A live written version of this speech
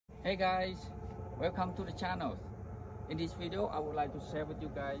Hey guys, welcome to the channel. In this video I would like to share with you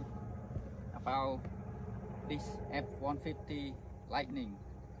guys about this F150 Lightning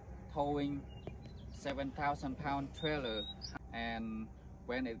towing 7,000-pound trailer, and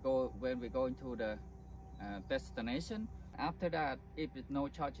when we go into the destination, after that, if there's no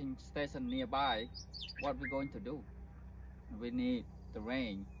charging station nearby, what we're going to do? We need the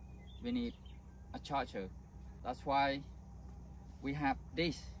range, we need a charger. That's why we have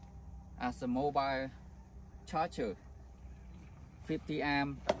this as a mobile charger, 50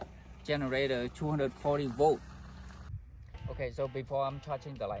 amp generator, 240 volt. Okay, so before I'm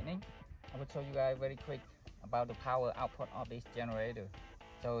charging the Lightning, I will show you guys very quick about the power output of this generator.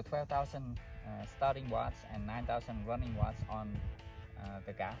 So 12,000 starting watts and 9,000 running watts on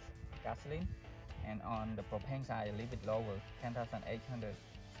the gasoline, and on the propane side a little bit lower, 10,800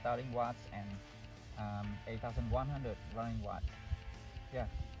 starting watts and 8,100 running watts. Yeah.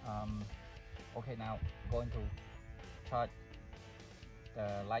 Okay, now going to charge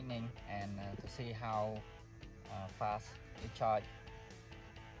the Lightning and to see how fast it charges,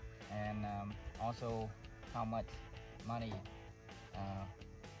 and also how much money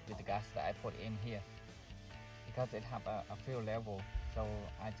with the gas that I put in here, because it have a fuel level. So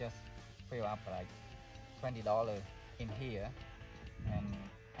I just fill up like $20 in here, and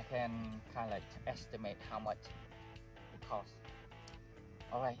I can kind of like estimate how much it costs.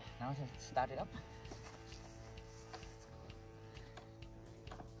 Alright, now just start it up.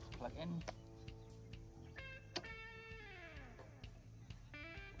 Plug in.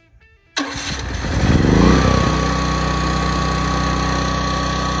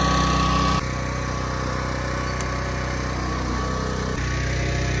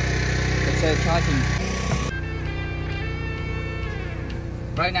 It's charging.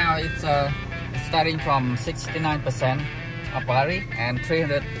 Right now it's starting from 69% of battery and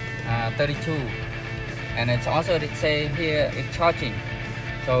 332, and it's also, it say here it's charging,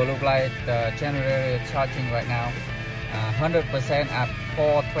 so look like the generator is charging right now 100% at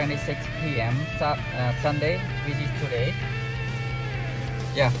 4:26 p.m. Sunday, which is today.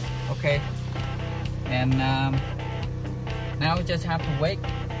 Yeah, okay. And now we just have to wait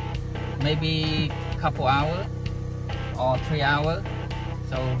maybe a couple hours or 3 hours,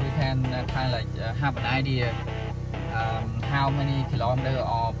 so we can kind of like have an idea how many kilometers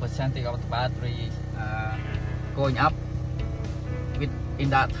or percentage of the battery going up in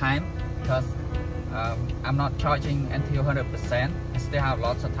that time, because I'm not charging until 100%. I still have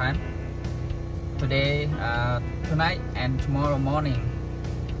lots of time today, tonight and tomorrow morning.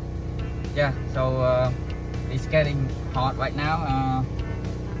 Yeah, so it's getting hot right now.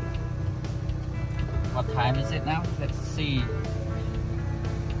 What time is it now? Let's see.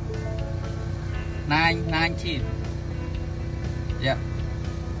 9:19. Yeah.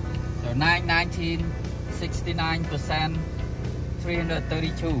 So 9:19, 69%,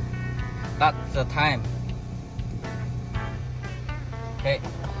 332. That's the time. Okay,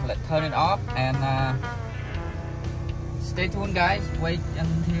 let's turn it off and stay tuned, guys. Wait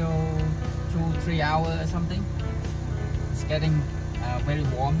until 2-3 hours or something. It's getting very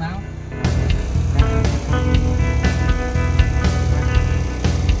warm now.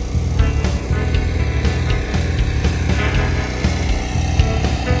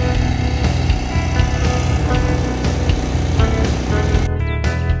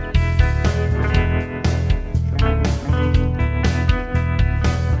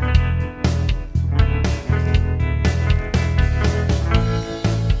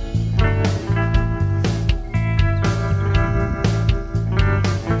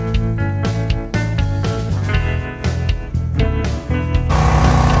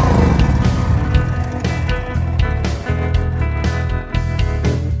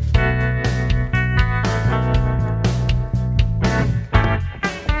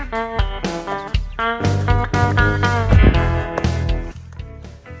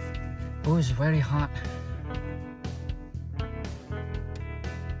 Oh, it's very hot.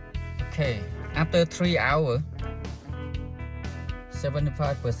 Okay, after 3 hours,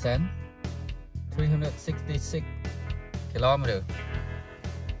 75%, 366 kilometers.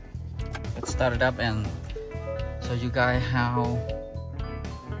 Let's start it up and show you guys how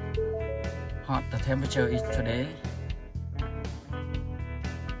hot the temperature is today.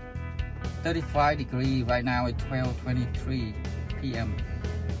 35 degrees right now at 12:23 p.m.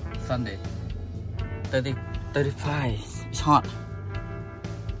 Sunday. 35. It's hot.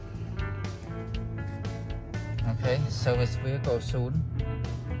 Okay, service vehicle soon.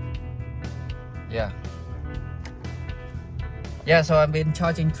 Yeah. Yeah, so I've been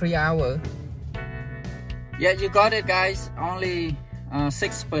charging 3 hours. Yeah, you got it, guys. Only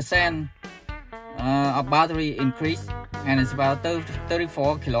 6% of battery increase, and it's about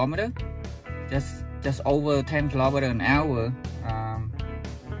 34 kilometers, just over 10 kilometers an hour.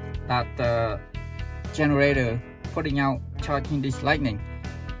 That the generator putting out charging this Lightning.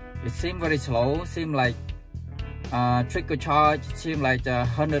 It seems very slow. Seems like trickle charge. Seems like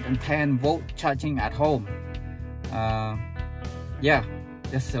 110 volt charging at home. Yeah,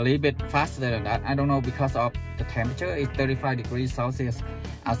 just a little bit faster than that. I don't know, because of the temperature. It's 35 degrees Celsius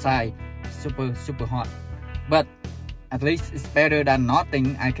outside, super hot. But at least it's better than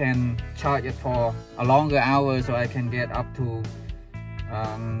nothing. I can charge it for a longer hour, so I can get up to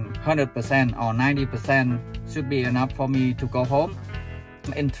 100% or 90% should be enough for me to go home.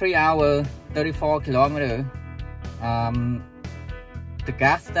 In 3 hours, 34 kilometers, the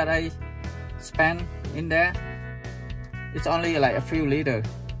gas that I spend in there, it's only like a few liters.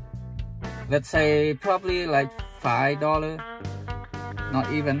 Let's say probably like $5, not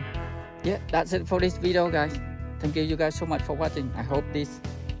even. Yeah, that's it for this video, guys. Thank you guys so much for watching. I hope this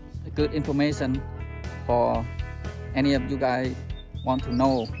is good information for any of you guys want to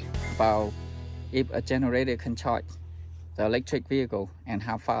know about if a generator can charge the electric vehicle, and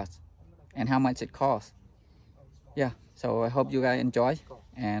how fast and how much it costs. Yeah, so I hope you guys enjoy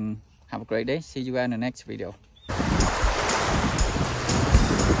and have a great day. See you guys in the next video.